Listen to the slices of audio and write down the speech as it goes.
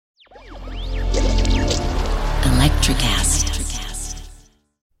NutraCast.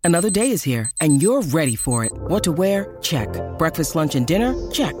 Another day is here, and you're ready for it. What to wear? Check. Breakfast, lunch, and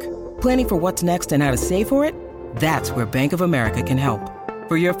dinner? Check. Planning for what's next and how to save for it? That's where Bank of America can help.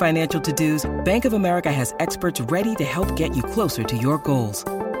 For your financial to-dos, Bank of America has experts ready to help get you closer to your goals.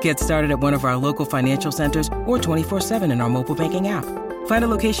 Get started at one of our local financial centers or 24/7 in our mobile banking app. Find a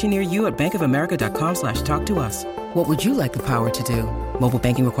location near you at bankofamerica.com/talktous. What would you like the power to do? Mobile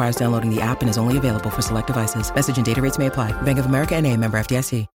banking requires downloading the app and is only available for select devices. Message and data rates may apply. Bank of America N.A., member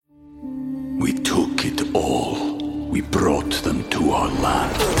FDIC. We took it all. We brought them to our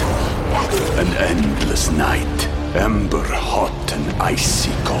land. An endless night, ember hot and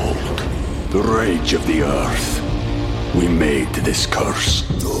icy cold. The rage of the earth. We made this curse.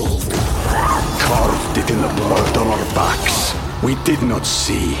 Carved it in the blood on our backs. We did not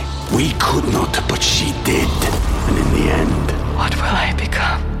see. We could not, but she did. And in the end... What will I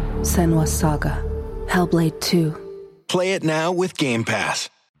become? Senua's Saga. Hellblade 2. Play it now with Game Pass.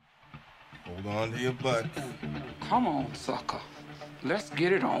 Hold on to your butt. Come on, sucker. Let's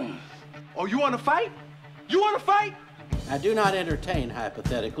get it on. Oh, you want to fight? You want to fight? I do not entertain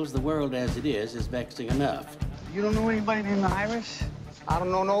hypotheticals. The world as it is vexing enough. You don't know anybody named Iris? I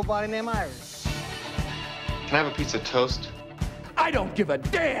don't know nobody named Iris. Can I have a piece of toast? I don't give a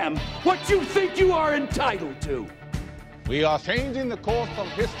damn what you think you are entitled to. We are changing the course of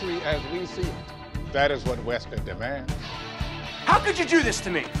history as we see it. That is what Western demands. How could you do this to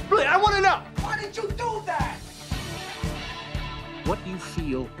me? Really, I want to know. Why did you do that? What you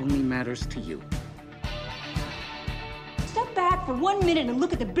feel only matters to you. Step back for 1 minute and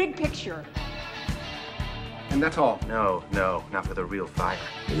look at the big picture. And that's all. No, not for the real fire.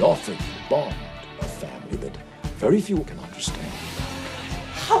 We offer you bond, a family that very few can understand.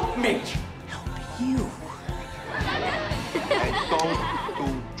 Help me! Help you. And don't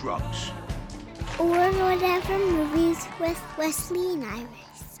do drugs. Or Whatever Movies with Wesley and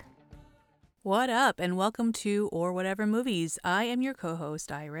Iris. What up, and welcome to Or Whatever Movies. I am your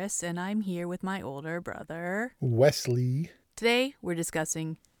co-host, Iris, and I'm here with my older brother, Wesley. Today, we're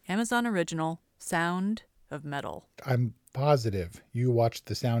discussing Amazon Original Sound of Metal. I'm positive you watched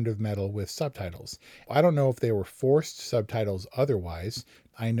The Sound of Metal with subtitles. I don't know if they were forced subtitles otherwise.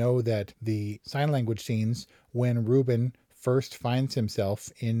 I know that the sign language scenes, when Ruben first finds himself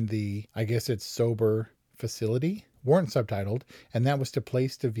in the, I guess it's sober facility, weren't subtitled, and that was to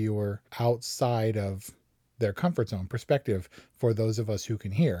place the viewer outside of their comfort zone perspective for those of us who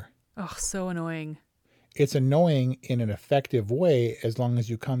can hear. Oh, so annoying. It's annoying in an effective way as long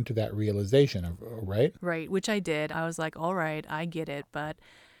as you come to that realization of, right? Right, which I did. I was like, all right, I get it, but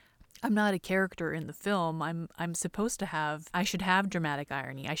I'm not a character in the film. I'm supposed to have, I should have dramatic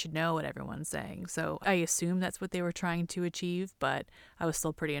irony. I should know what everyone's saying. So I assume that's what they were trying to achieve, but I was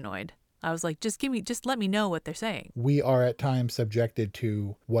still pretty annoyed. I was like, just let me know what they're saying. We are at times subjected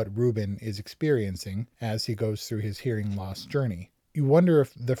to what Ruben is experiencing as he goes through his hearing loss journey. You wonder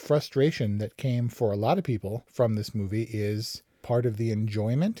if the frustration that came for a lot of people from this movie is part of the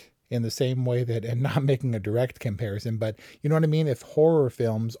enjoyment, in the same way that, and not making a direct comparison, but you know what I mean? If horror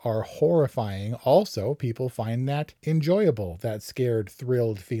films are horrifying, also people find that enjoyable, that scared,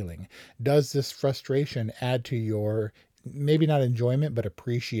 thrilled feeling. Does this frustration add to your, maybe not enjoyment, but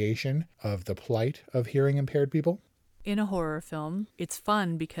appreciation of the plight of hearing impaired people? In a horror film, it's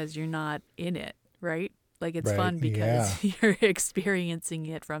fun because you're not in it, right? Like, it's right. fun because you're experiencing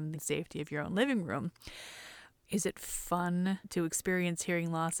it from the safety of your own living room. Is it fun to experience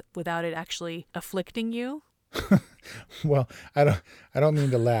hearing loss without it actually afflicting you? Well, I don't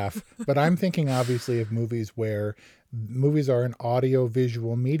mean to laugh, but I'm thinking obviously of movies where movies are an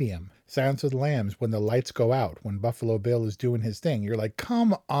audio-visual medium. Silence of the Lambs, when the lights go out, when Buffalo Bill is doing his thing, you're like,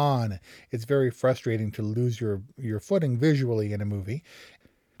 come on. It's very frustrating to lose your footing visually in a movie.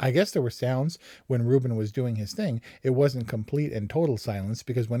 I guess there were sounds when Ruben was doing his thing. It wasn't complete and total silence,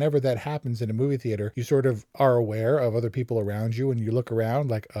 because whenever that happens in a movie theater, you sort of are aware of other people around you and you look around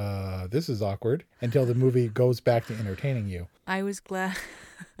like, this is awkward, until the movie goes back to entertaining you. I was glad.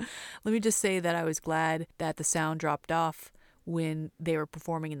 Let me just say that I was glad that the sound dropped off when they were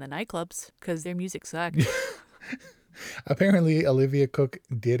performing in the nightclubs, because their music sucked. Apparently, Olivia Cooke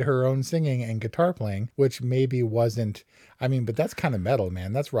did her own singing and guitar playing, which maybe wasn't, but that's kind of metal,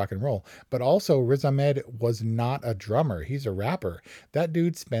 man. That's rock and roll. But also, Riz Ahmed was not a drummer. He's a rapper. That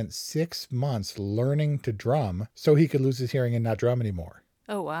dude spent 6 months learning to drum so he could lose his hearing and not drum anymore.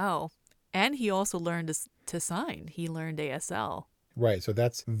 Oh, wow. And he also learned to sign. He learned ASL. Right, so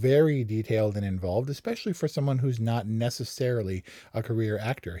that's very detailed and involved, especially for someone who's not necessarily a career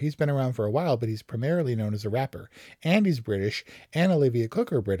actor. He's been around for a while, but he's primarily known as a rapper. And he's British, and Olivia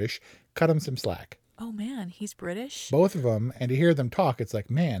Cooke are British. Cut him some slack. Oh man, he's British? Both of them. And to hear them talk, it's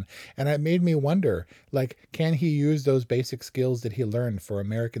like, man. And it made me wonder, like, can he use those basic skills that he learned for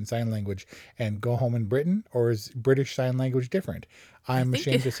American Sign Language and go home in Britain? Or is British Sign Language different? I'm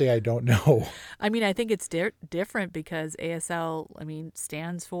ashamed to say I don't know. I mean, I think it's different because ASL,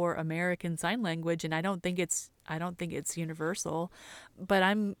 stands for American Sign Language, and I don't think it's universal. But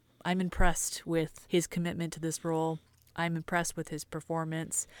I'm impressed with his commitment to this role. I'm impressed with his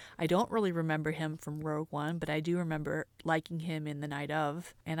performance. I don't really remember him from Rogue One, but I do remember liking him in The Night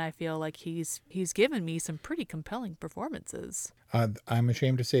Of, and I feel like he's given me some pretty compelling performances. I'm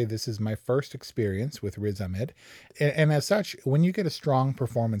ashamed to say this is my first experience with Riz Ahmed. And as such, when you get a strong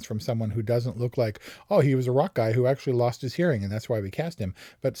performance from someone who doesn't look like, oh, he was a rock guy who actually lost his hearing and that's why we cast him,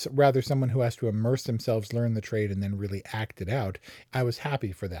 but rather someone who has to immerse themselves, learn the trade, and then really act it out, I was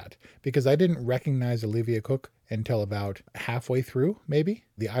happy for that. Because I didn't recognize Olivia Cooke until about halfway through, maybe.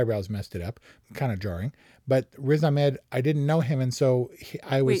 The eyebrows messed it up. Kind of jarring. But Riz Ahmed, I didn't know him, and so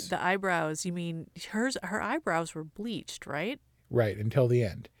I was... Wait, the eyebrows, you mean her eyebrows were bleached, right? Right, until the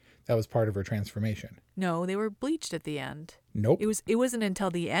end. That was part of her transformation. No, they were bleached at the end. Nope. It wasn't until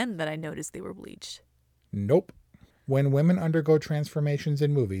the end that I noticed they were bleached. Nope. When women undergo transformations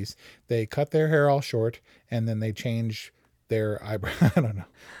in movies, they cut their hair all short, and then they change their eyebrow. I don't know.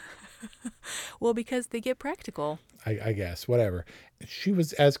 Well, because they get practical. I guess, whatever. She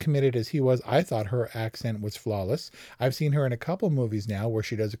was as committed as he was. I thought her accent was flawless. I've seen her in a couple movies now where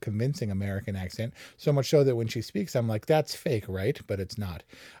she does a convincing American accent, so much so that when she speaks, I'm like, that's fake, right? But it's not.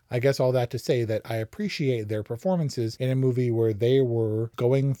 I guess all that to say that I appreciate their performances in a movie where they were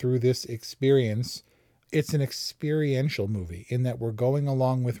going through this experience. It's an experiential movie in that we're going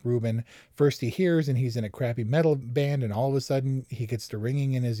along with Ruben. First he hears and he's in a crappy metal band, and all of a sudden he gets the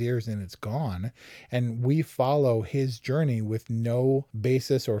ringing in his ears and it's gone. And we follow his journey with no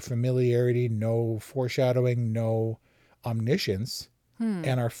basis or familiarity, no foreshadowing, no omniscience,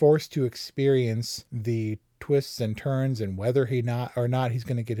 and are forced to experience the twists and turns and whether he's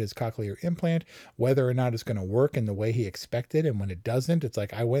going to get his cochlear implant, whether or not it's going to work in the way he expected. And when it doesn't, it's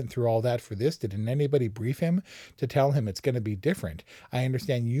like, I went through all that for this. Didn't anybody brief him to tell him it's going to be different? I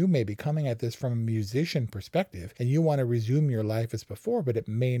understand you may be coming at this from a musician perspective and you want to resume your life as before, but it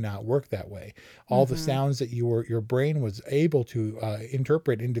may not work that way. All the sounds that your brain was able to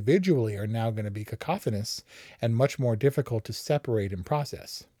interpret individually are now going to be cacophonous and much more difficult to separate and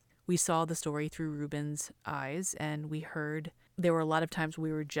process. We saw the story through Ruben's eyes, and we heard there were a lot of times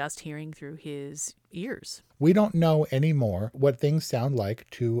we were just hearing through his ears. We don't know anymore what things sound like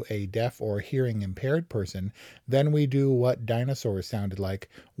to a deaf or hearing impaired person than we do what dinosaurs sounded like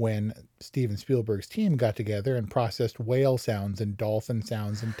when Steven Spielberg's team got together and processed whale sounds and dolphin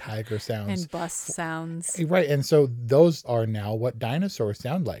sounds and tiger sounds. And bus sounds. Right, and so those are now what dinosaurs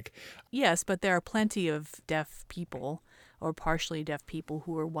sound like. Yes, but there are plenty of deaf people or partially deaf people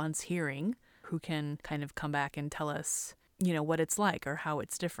who were once hearing, who can kind of come back and tell us, what it's like or how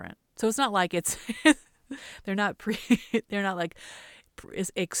it's different. So it's not like it's, they're not like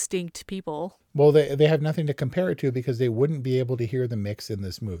extinct people. Well, they have nothing to compare it to because they wouldn't be able to hear the mix in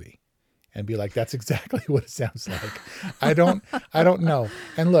this movie and be like, that's exactly what it sounds like. I don't know.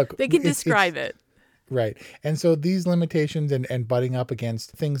 And look, they can describe it. Right. And so these limitations and butting up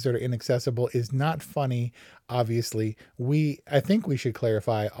against things that are inaccessible is not funny. Obviously, I think we should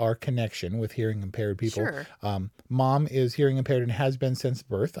clarify our connection with hearing impaired people. Sure. Mom is hearing impaired and has been since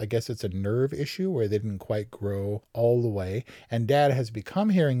birth. I guess it's a nerve issue where they didn't quite grow all the way. And Dad has become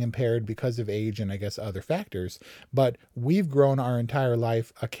hearing impaired because of age and I guess other factors. But we've grown our entire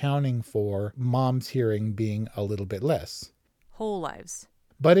life accounting for Mom's hearing being a little bit less. Whole lives.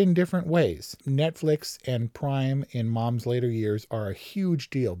 But in different ways. Netflix and Prime in Mom's later years are a huge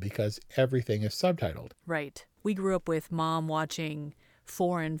deal because everything is subtitled. Right. We grew up with Mom watching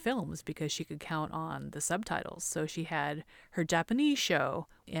foreign films because she could count on the subtitles. So she had her Japanese show,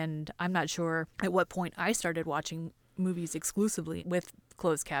 and I'm not sure at what point I started watching movies exclusively with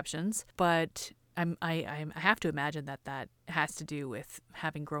closed captions, but I have to imagine that has to do with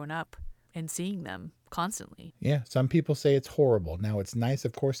having grown up and seeing them constantly. Yeah, some people say it's horrible. Now, it's nice,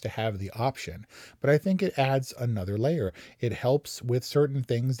 of course, to have the option, but I think it adds another layer. It helps with certain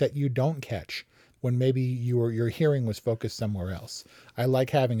things that you don't catch when maybe your hearing was focused somewhere else. I like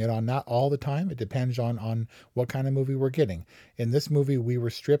having it on, not all the time. It depends on what kind of movie we're getting. In this movie, we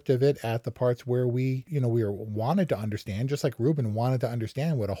were stripped of it at the parts where we wanted to understand, just like Ruben wanted to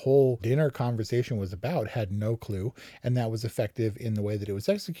understand what a whole dinner conversation was about, had no clue, and that was effective in the way that it was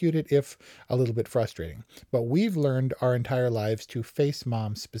executed, if a little bit frustrating. But we've learned our entire lives to face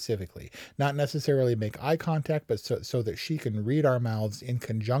Mom specifically, not necessarily make eye contact, but so that she can read our mouths in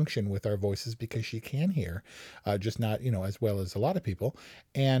conjunction with our voices, because she can hear, just not, as well as a lot of people.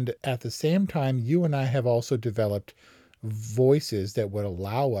 And at the same time, you and I have also developed voices that would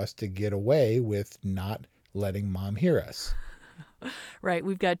allow us to get away with not letting mom hear us. Right.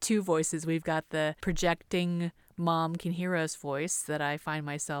 We've got two voices. We've got the projecting mom can hear us voice that I find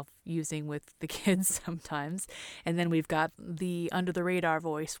myself using with the kids sometimes. And then we've got the under the radar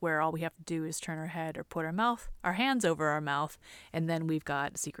voice where all we have to do is turn our head or put our hands over our mouth. And then we've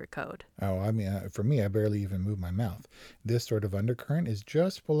got secret code. Oh, I mean, for me, I barely even move my mouth. This sort of undercurrent is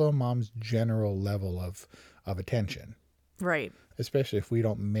just below mom's general level of attention. Right. Especially if we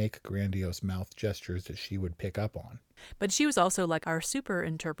don't make grandiose mouth gestures that she would pick up on. But she was also like our super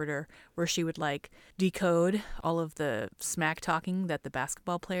interpreter, where she would like decode all of the smack talking that the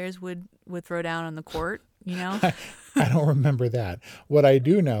basketball players would throw down on the court, I don't remember that. What I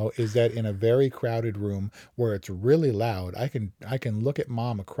do know is that in a very crowded room where it's really loud, I can look at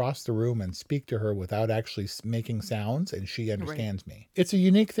mom across the room and speak to her without actually making sounds, and she understands me. It's a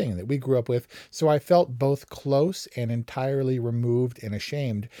unique thing that we grew up with, so I felt both close and entirely removed and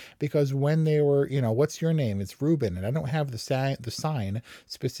ashamed, because when they were, what's your name? It's Ruben, and I don't have the sign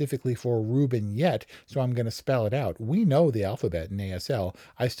specifically for Ruben yet, so I'm going to spell it out. We know the alphabet in ASL.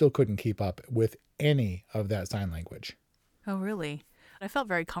 I still couldn't keep up with any of that sign language. Oh, really? I felt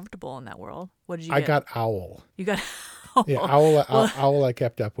very comfortable in that world. What did you get? I got owl. You got owl. Yeah, owl I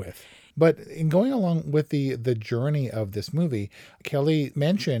kept up with. But in going along with the journey of this movie, Kelly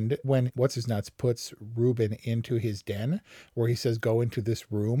mentioned when What's-His-Nuts puts Ruben into his den, where he says, go into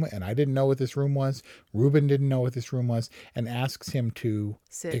this room, and I didn't know what this room was. Ruben didn't know what this room was, and asks him to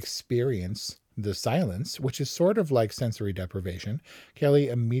experience the silence, which is sort of like sensory deprivation. Kelly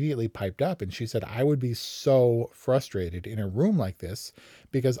immediately piped up and she said, I would be so frustrated in a room like this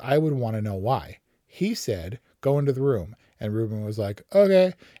because I would want to know why. He said, go into the room. And Ruben was like,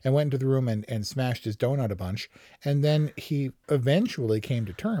 okay, and went into the room and smashed his donut a bunch. And then he eventually came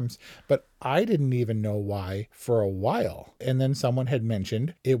to terms, but I didn't even know why for a while. And then someone had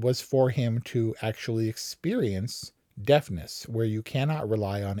mentioned it was for him to actually experience deafness, where you cannot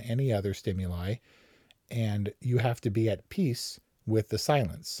rely on any other stimuli and you have to be at peace with the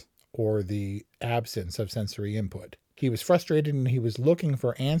silence or the absence of sensory input. He was frustrated and he was looking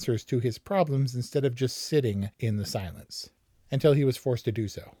for answers to his problems instead of just sitting in the silence until he was forced to do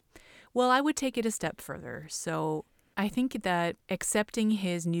so. Well, I would take it a step further. So I think that accepting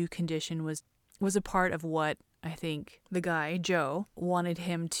his new condition was a part of what I think the guy, Joe, wanted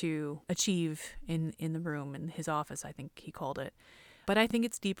him to achieve in the room, in his office, I think he called it. But I think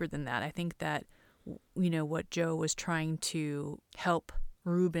it's deeper than that. I think that, what Joe was trying to help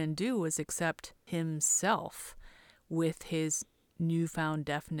Ruben do was accept himself with his newfound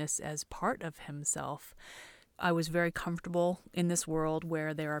deafness as part of himself. I was very comfortable in this world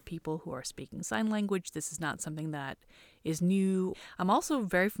where there are people who are speaking sign language. This is not something that is new. I'm also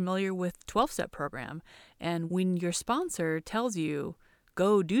very familiar with 12-step program. And when your sponsor tells you,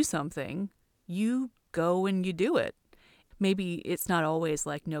 go do something, you go and you do it. Maybe it's not always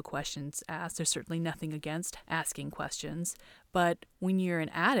like no questions asked. There's certainly nothing against asking questions. But when you're an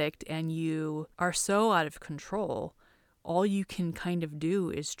addict and you are so out of control, all you can kind of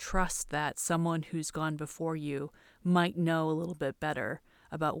do is trust that someone who's gone before you might know a little bit better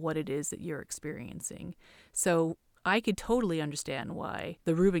about what it is that you're experiencing. So I could totally understand why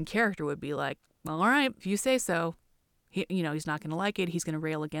the Ruben character would be like, well, all right, if you say so. He's not going to like it. He's going to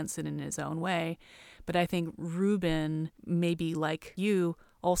rail against it in his own way. But I think Ruben, maybe like you,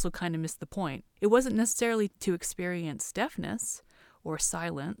 also kind of missed the point. It wasn't necessarily to experience deafness or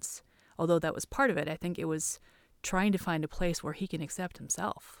silence, although that was part of it. I think it was trying to find a place where he can accept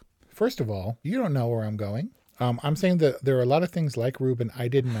himself. First of all, you don't know where I'm going. I'm saying that there are a lot of things like Ruben I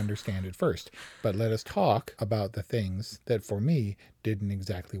didn't understand at first, but let us talk about the things that for me didn't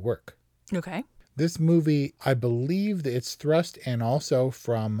exactly work. Okay. This movie, I believe that its thrust, and also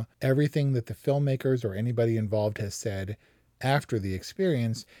from everything that the filmmakers or anybody involved has said after the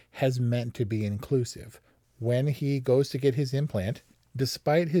experience, has meant to be inclusive. When he goes to get his implant,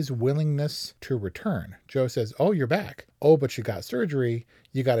 despite his willingness to return, Joe says, oh, you're back. Oh, but you got surgery.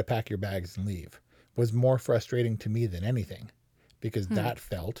 You got to pack your bags and leave. Was more frustrating to me than anything, because that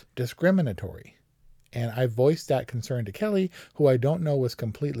felt discriminatory. And I voiced that concern to Kelly, who I don't know was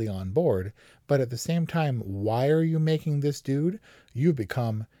completely on board. But at the same time, why are you making this dude? You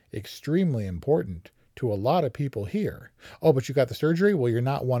become extremely important to a lot of people here. Oh, but you got the surgery? Well, you're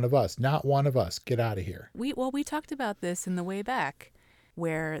not one of us. Not one of us. Get out of here. We talked about this in the way back,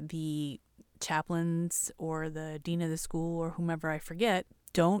 where the chaplains or the dean of the school or whomever I forget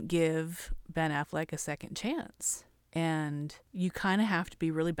don't give Ben Affleck a second chance. And you kind of have to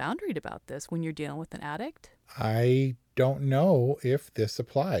be really boundaried about this when you're dealing with an addict. I don't know if this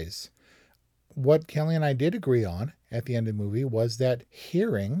applies. What Kelly and I did agree on at the end of the movie was that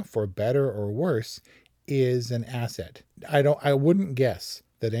hearing, for better or worse, is an asset. I wouldn't guess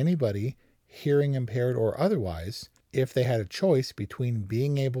that anybody, hearing impaired or otherwise, if they had a choice between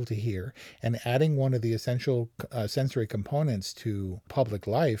being able to hear and adding one of the essential sensory components to public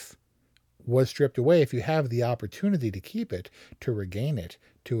life, was stripped away. If you have the opportunity to keep it, to regain it,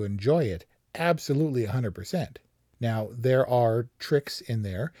 to enjoy it, absolutely 100%. Now, there are tricks in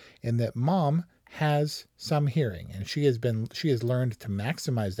there in that Mom has some hearing, and she has learned to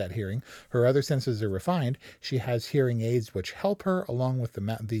maximize that hearing. Her other senses are refined. She has hearing aids which help her, along with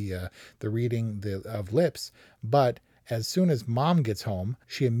the reading of lips. But as soon as Mom gets home,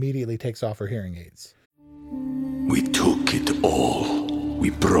 she immediately takes off her hearing aids. We took it all. We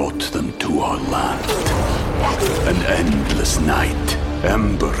brought them to our land. An endless night,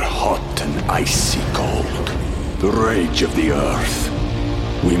 ember hot and icy cold. The rage of the earth.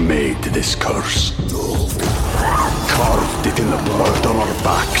 We made this curse. Carved it in the blood on our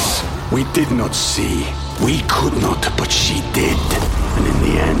backs. We did not see. We could not, but she did. And in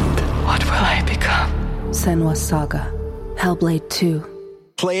the end, what will I become? Senua's Saga. Hellblade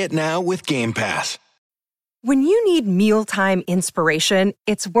 2. Play it now with Game Pass. When you need mealtime inspiration,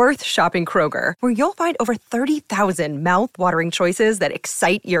 it's worth shopping Kroger, where you'll find over 30,000 mouth-watering choices that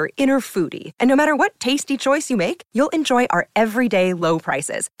excite your inner foodie. And no matter what tasty choice you make, you'll enjoy our everyday low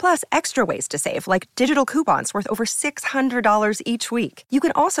prices, plus extra ways to save, like digital coupons worth over $600 each week. You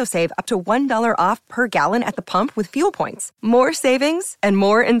can also save up to $1 off per gallon at the pump with fuel points. More savings and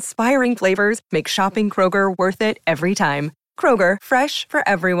more inspiring flavors make shopping Kroger worth it every time. Kroger, fresh for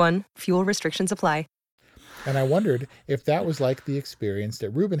everyone. Fuel restrictions apply. And I wondered if that was like the experience that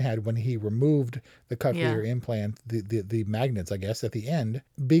Ruben had when he removed the cochlear implant, the magnets, I guess, at the end,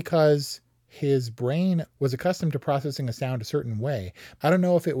 because his brain was accustomed to processing a sound a certain way. I don't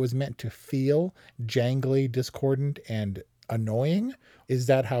know if it was meant to feel jangly, discordant, and annoying. Is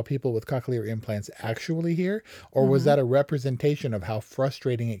that how people with cochlear implants actually hear? Or was that a representation of how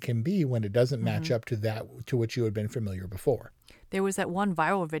frustrating it can be when it doesn't match up to which you had been familiar before? There was that one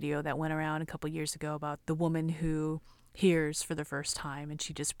viral video that went around a couple years ago about the woman who hears for the first time and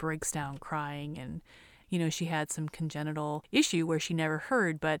she just breaks down crying, and she had some congenital issue where she never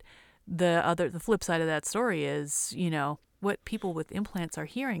heard. But the flip side of that story is, what people with implants are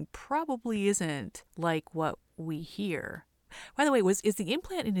hearing probably isn't like what we hear. By the way, is the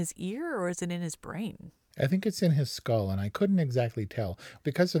implant in his ear or is it in his brain? I think it's in his skull, and I couldn't exactly tell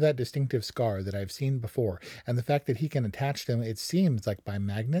because of that distinctive scar that I've seen before, and the fact that he can attach them, it seems like by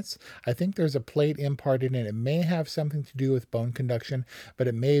magnets. I think there's a plate imparted in it. It may have something to do with bone conduction, but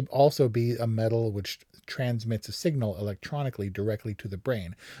it may also be a metal which transmits a signal electronically directly to the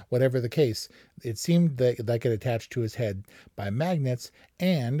brain. Whatever the case, it seemed like it attached to his head by magnets,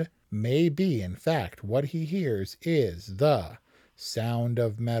 and maybe, in fact, what he hears is the sound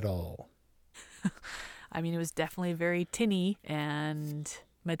of metal. I mean, it was definitely very tinny and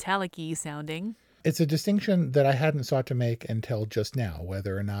metallic-y sounding. It's a distinction that I hadn't sought to make until just now,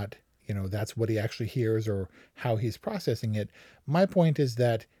 whether or not, that's what he actually hears or how he's processing it. My point is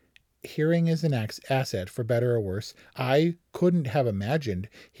that hearing is an asset, for better or worse. I couldn't have imagined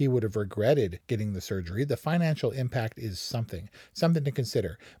he would have regretted getting the surgery. The financial impact is something to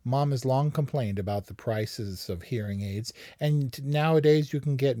consider. Mom has long complained about the prices of hearing aids, and nowadays you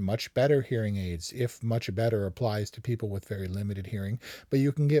can get much better hearing aids, if much better applies to people with very limited hearing. But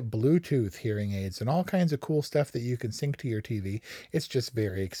you can get Bluetooth hearing aids and all kinds of cool stuff that you can sync to your TV. It's just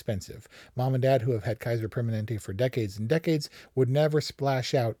very expensive. Mom and Dad, who have had Kaiser Permanente for decades and decades, would never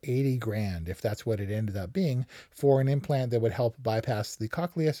splash out $80,000, if that's what it ended up being, for an implant that would help bypass the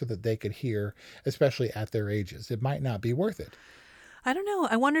cochlea so that they could hear, especially at their ages. It might not be worth it. I don't know.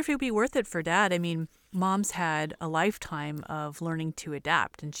 I wonder if it would be worth it for Dad. I mean, Mom's had a lifetime of learning to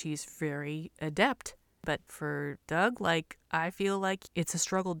adapt, and she's very adept. But for Doug, I feel like it's a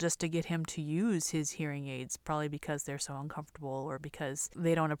struggle just to get him to use his hearing aids, probably because they're so uncomfortable or because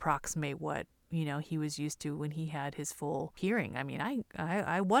they don't approximate what he was used to when he had his full hearing. I mean,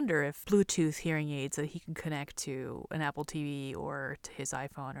 I wonder if Bluetooth hearing aids that he can connect to an Apple TV or to his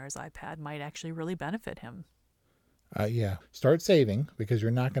iPhone or his iPad might actually really benefit him. Start saving, because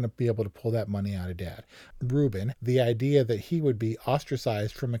you're not going to be able to pull that money out of Dad. Ruben, the idea that he would be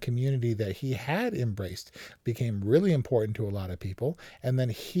ostracized from a community that he had embraced became really important to a lot of people. And then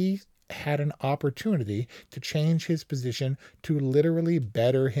he had an opportunity to change his position to literally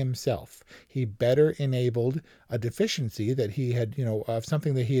better himself. He better enabled a deficiency that he had, of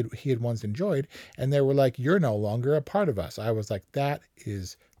something that he had once enjoyed. And they were like, you're no longer a part of us. I was like, that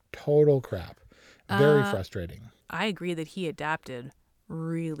is total crap. Very frustrating. I agree that he adapted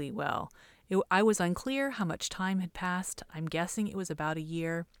really well. I was unclear how much time had passed. I'm guessing it was about a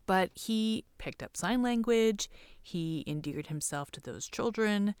year. But he picked up sign language. He endeared himself to those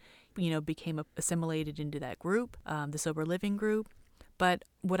children, became assimilated into that group, the sober living group. But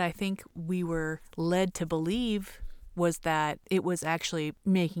what I think we were led to believe was that it was actually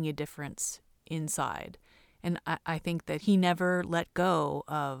making a difference inside. And I think that he never let go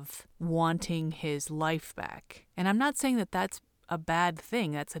of wanting his life back. And I'm not saying that that's a bad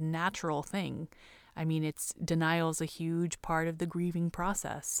thing. That's a natural thing. I mean, denial is a huge part of the grieving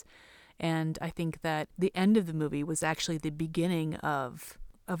process. And I think that the end of the movie was actually the beginning of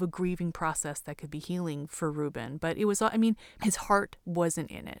a grieving process that could be healing for Ruben. But it was, his heart wasn't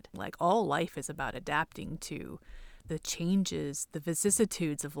in it. Like, all life is about adapting to the changes, the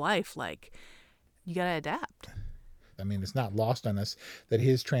vicissitudes of life. Like, you got to adapt. I mean, it's not lost on us that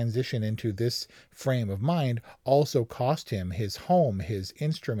his transition into this frame of mind also cost him his home, his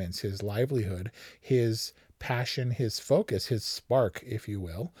instruments, his livelihood, his passion, his focus, his spark, if you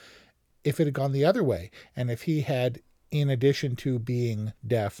will. If it had gone the other way, and if he had, in addition to being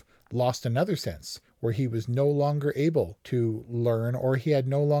deaf, lost another sense, where he was no longer able to learn, or he had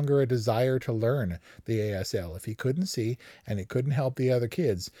no longer a desire to learn the ASL. If he couldn't see and it couldn't help the other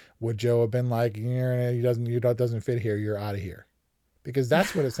kids, would Joe have been like, he doesn't fit here, you're out of here? Because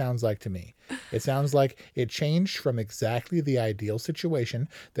that's what it sounds like to me. It sounds like it changed from exactly the ideal situation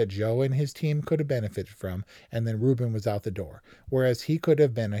that Joe and his team could have benefited from, and then Ruben was out the door. Whereas he could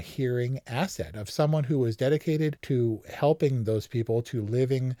have been a hearing asset of someone who was dedicated to helping those people, to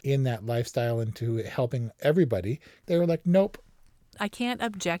living in that lifestyle and to helping everybody. They were like, nope. I can't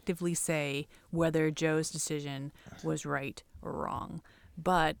objectively say whether Joe's decision was right or wrong,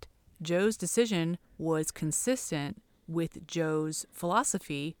 but Joe's decision was consistent with Joe's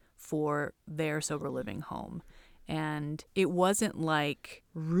philosophy for their sober living home. And it wasn't like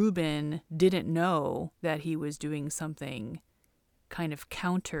Ruben didn't know that he was doing something kind of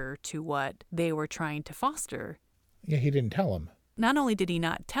counter to what they were trying to foster. Yeah, he didn't tell him. Not only did he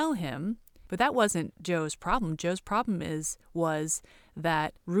not tell him, but that wasn't Joe's problem. Joe's problem was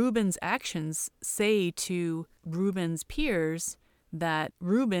that Ruben's actions say to Ruben's peers that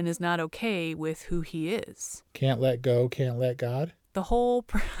Ruben is not okay with who he is. Can't let go, can't let God. The whole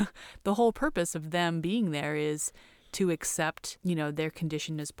purpose of them being there is to accept, their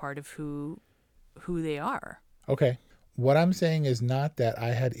condition as part of who they are. Okay. What I'm saying is not that I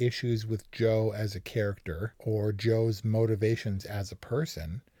had issues with Joe as a character or Joe's motivations as a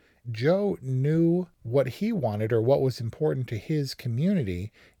person. Joe knew what he wanted or what was important to his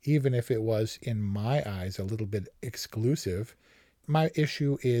community, even if it was, in my eyes, a little bit exclusive. My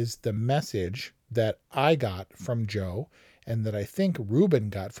issue is the message that I got from Joe and that I think Ruben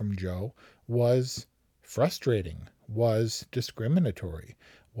got from Joe was frustrating, was discriminatory,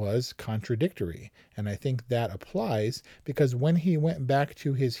 was contradictory. And I think that applies because when he went back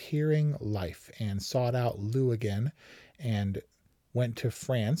to his hearing life and sought out Lou again and went to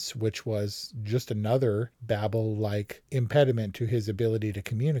France, which was just another Babel-like impediment to his ability to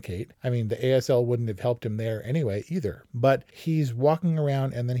communicate. I mean, the ASL wouldn't have helped him there anyway either. But he's walking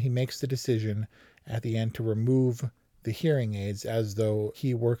around and then he makes the decision at the end to remove the hearing aids as though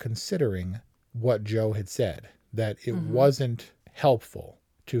he were considering what Joe had said, that it wasn't helpful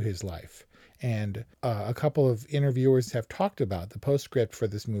to his life. And a couple of interviewers have talked about the postscript for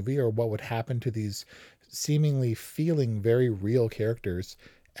this movie, or what would happen to these seemingly feeling very real characters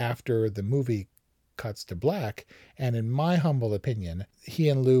after the movie cuts to black. And in my humble opinion, he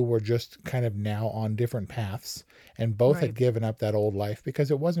and Lou were just kind of now on different paths, and both had given up that old life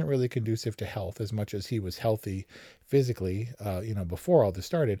because it wasn't really conducive to health as much as he was healthy physically, before all this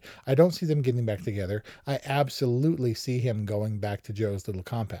started. I don't see them getting back together. I absolutely see him going back to Joe's little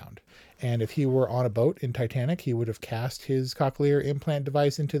compound. And if he were on a boat in Titanic, he would have cast his cochlear implant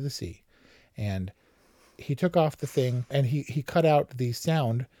device into the sea. And he took off the thing and he cut out the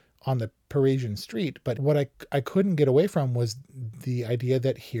sound on the Parisian street. But what I couldn't get away from was the idea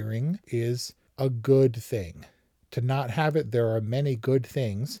that hearing is a good thing. To not have it, there are many good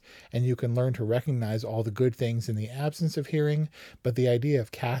things, and you can learn to recognize all the good things in the absence of hearing. But the idea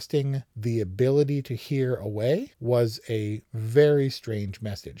of casting the ability to hear away was a very strange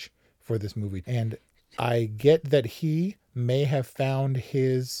message for this movie. And I get that he may have found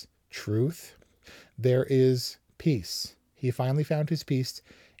his truth. There is peace. He finally found his peace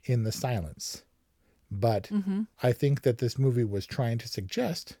in the silence. But I think that this movie was trying to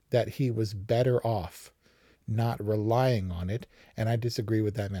suggest that he was better off not relying on it, and I disagree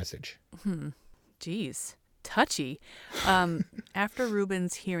with that message. Jeez, touchy. After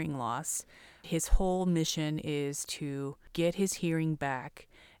Ruben's hearing loss, his whole mission is to get his hearing back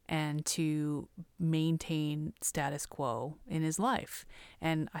and to maintain status quo in his life.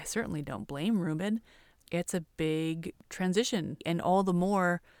 And I certainly don't blame Ruben. It's a big transition, and all the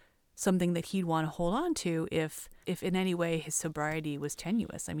more something that he'd want to hold on to if in any way his sobriety was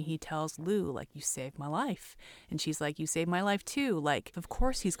tenuous. I mean, he tells Lou, like, you saved my life. And she's like, you saved my life too. Like, of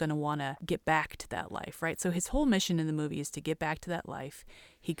course he's going to want to get back to that life, right? So his whole mission in the movie is to get back to that life.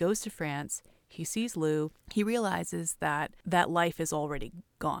 He goes to France. He sees Lou. He realizes that that life is already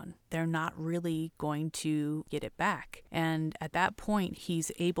gone. They're not really going to get it back. And at that point,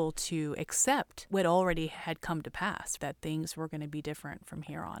 he's able to accept what already had come to pass, that things were going to be different from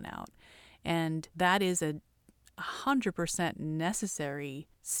here on out. And that is a 100% necessary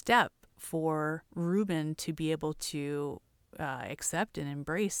step for Ruben to be able to accept and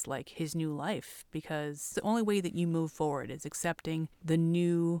embrace like his new life, because the only way that you move forward is accepting the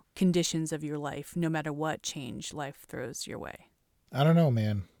new conditions of your life, no matter what change life throws your way. I don't know,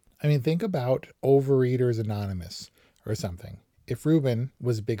 man. I mean, think about Overeaters Anonymous or something. If Ruben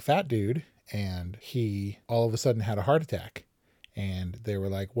was a big fat dude and he all of a sudden had a heart attack and they were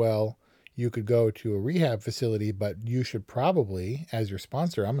like, well, you could go to a rehab facility, but you should probably, as your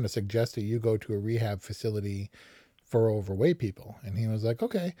sponsor, I'm going to suggest that you go to a rehab facility for overweight people. And he was like,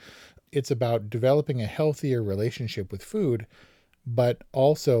 okay. It's about developing a healthier relationship with food, but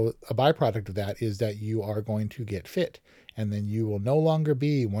also a byproduct of that is that you are going to get fit, and then you will no longer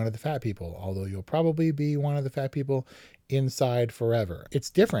be one of the fat people, although you'll probably be one of the fat people inside forever. It's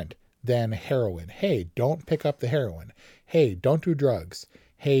different than heroin. Hey, don't pick up the heroin. Hey, don't do drugs.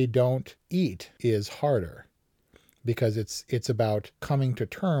 Hey, don't eat is harder, because it's about coming to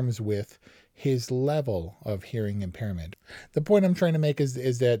terms with his level of hearing impairment. The point I'm trying to make is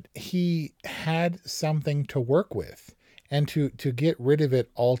that he had something to work with, and to get rid of it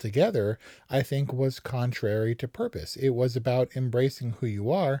altogether, I think, was contrary to purpose. It was about embracing who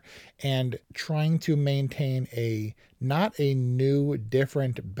you are and trying to maintain not a new,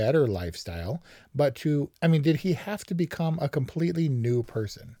 different, better lifestyle, but did he have to become a completely new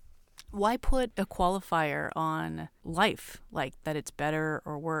person? Why put a qualifier on life, like that it's better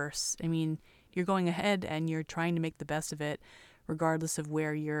or worse? I mean, you're going ahead and you're trying to make the best of it, regardless of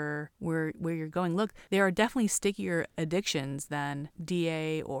where you're going. Look, there are definitely stickier addictions than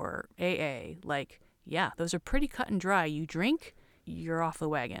DA or AA. Like, yeah, those are pretty cut and dry. You drink, you're off the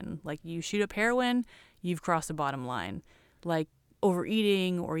wagon. Like, you shoot up heroin, you've crossed the bottom line. Like,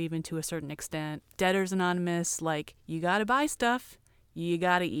 overeating, or even to a certain extent, Debtors Anonymous, like, you gotta buy stuff, you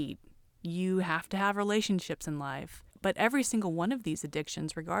gotta eat. You have to have relationships in life. But every single one of these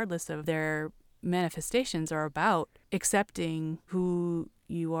addictions, regardless of their manifestations, are about accepting who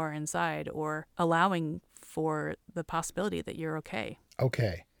you are inside, or allowing for the possibility that you're okay.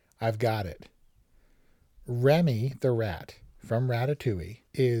 Okay, I've got it. Remy the rat from Ratatouille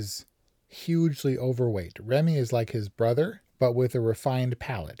is hugely overweight. Remy is like his brother, but with a refined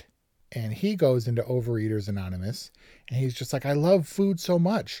palate. And he goes into Overeaters Anonymous, and he's just like, I love food so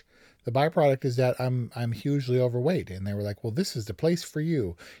much. The byproduct is that I'm hugely overweight. And they were like, well, this is the place for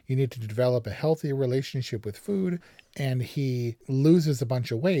you. You need to develop a healthy relationship with food. And he loses a bunch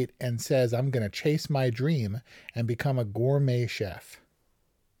of weight and says, I'm going to chase my dream and become a gourmet chef.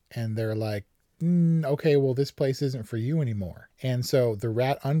 And they're like, okay, well, this place isn't for you anymore. And so the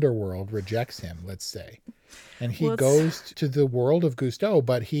rat underworld rejects him, let's say. And he goes to the world of Gusteau,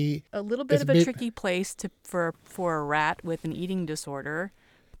 but a little bit of a tricky place for a rat with an eating disorder.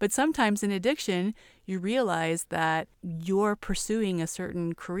 But sometimes in addiction, you realize that you're pursuing a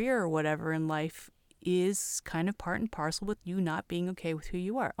certain career or whatever in life is kind of part and parcel with you not being okay with who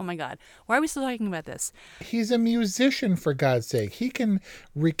you are. Oh my God, why are we still talking about this? He's a musician, for God's sake. He can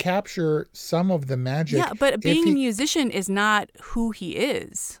recapture some of the magic. Yeah, but being a musician is not who he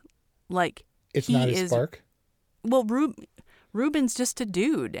is. Like, it's not his spark? Well, Ruben's just a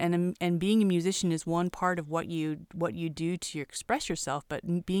dude, and being a musician is one part of what you do to express yourself,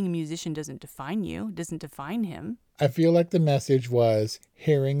 but being a musician doesn't define you, doesn't define him. I feel like the message was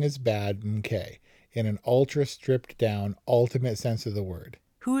hearing is bad, okay, in an ultra stripped down, ultimate sense of the word.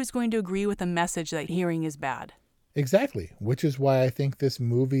 Who is going to agree with a message that hearing is bad? Exactly, which is why I think this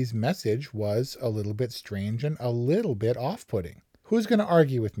movie's message was a little bit strange and a little bit off-putting. Who's going to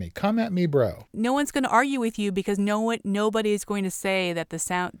argue with me? Come at me, bro. No one's going to argue with you because nobody is going to say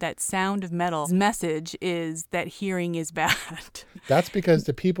that Sound of Metal's message is that hearing is bad. That's because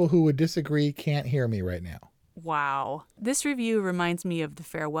the people who would disagree can't hear me right now. Wow. This review reminds me of The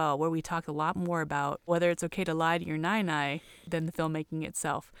Farewell, where we talk a lot more about whether it's okay to lie to your nai than the filmmaking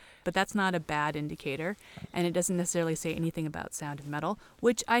itself. But that's not a bad indicator, and it doesn't necessarily say anything about Sound of Metal,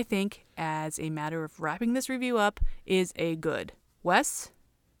 which I think, as a matter of wrapping this review up, is a good. Wes?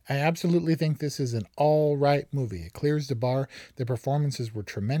 I absolutely think this is an all right movie. It clears the bar. The performances were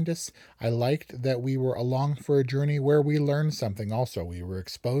tremendous. I liked that we were along for a journey where we learned something also. We were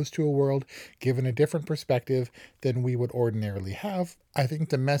exposed to a world, given a different perspective than we would ordinarily have. I think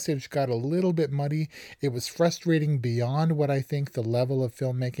the message got a little bit muddy. It was frustrating beyond what I think the level of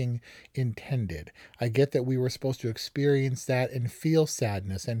filmmaking intended. I get that we were supposed to experience that and feel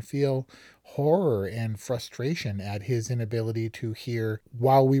sadness and feel horror and frustration at his inability to hear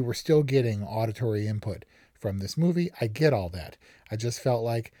while we were still getting auditory input from this movie. I get all that. I just felt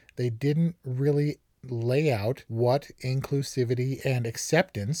like they didn't really lay out what inclusivity and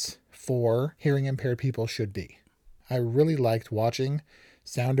acceptance for hearing impaired people should be. I really liked watching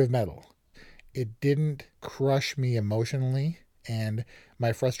Sound of Metal. It didn't crush me emotionally, and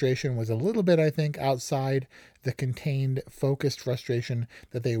my frustration was a little bit, I think, outside the contained, focused frustration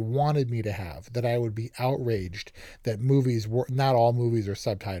that they wanted me to have, that I would be outraged that movies were, not all movies are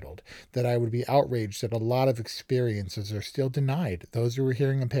subtitled, that I would be outraged that a lot of experiences are still denied those who are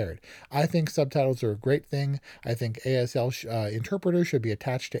hearing impaired. I think subtitles are a great thing. I think ASL interpreters should be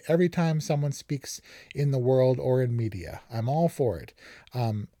attached to every time someone speaks in the world or in media. I'm all for it.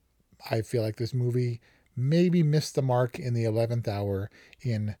 I feel like this movie maybe missed the mark in the 11th hour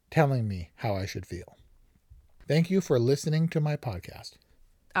in telling me how I should feel. Thank you for listening to my podcast.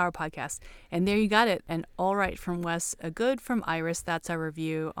 Our podcast. And there you got it. An all right from Wes, a good from Iris. That's our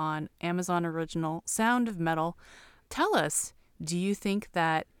review on Amazon Original Sound of Metal. Tell us, do you think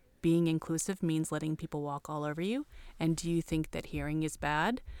that being inclusive means letting people walk all over you? And do you think that hearing is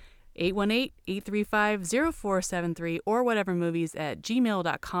bad? 818-835-0473 or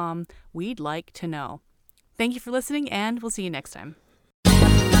whatevermovies@gmail.com. We'd like to know. Thank you for listening, and we'll see you next time.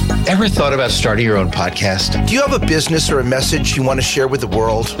 Ever thought about starting your own podcast? Do you have a business or a message you want to share with the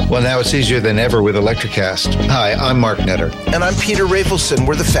world? Well, now it's easier than ever with Electrocast. Hi, I'm Mark Netter. And I'm Peter Rafelson.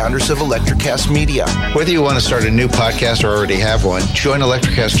 We're the founders of Electrocast Media. Whether you want to start a new podcast or already have one, join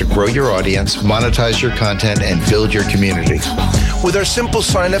Electrocast to grow your audience, monetize your content, and build your community. With our simple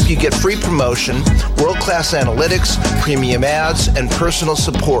sign-up, you get free promotion, world-class analytics, premium ads, and personal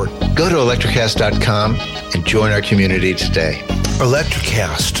support. Go to electrocast.com and join our community today.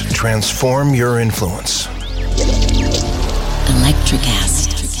 Electrocast. Transform your influence. Electrocast.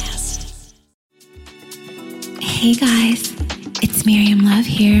 Hey guys, it's Miriam Love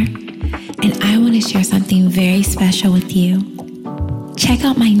here, and I want to share something very special with you. Check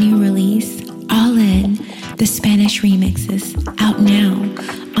out my new release, All In, the Spanish remixes, out now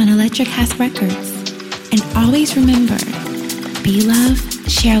on Electrocast Records. And always remember, be love,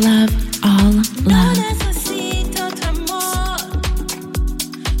 share love, all love.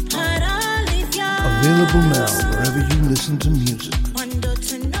 Available now wherever you listen to music.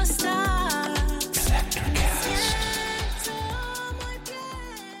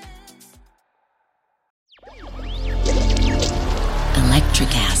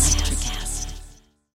 Electrocast.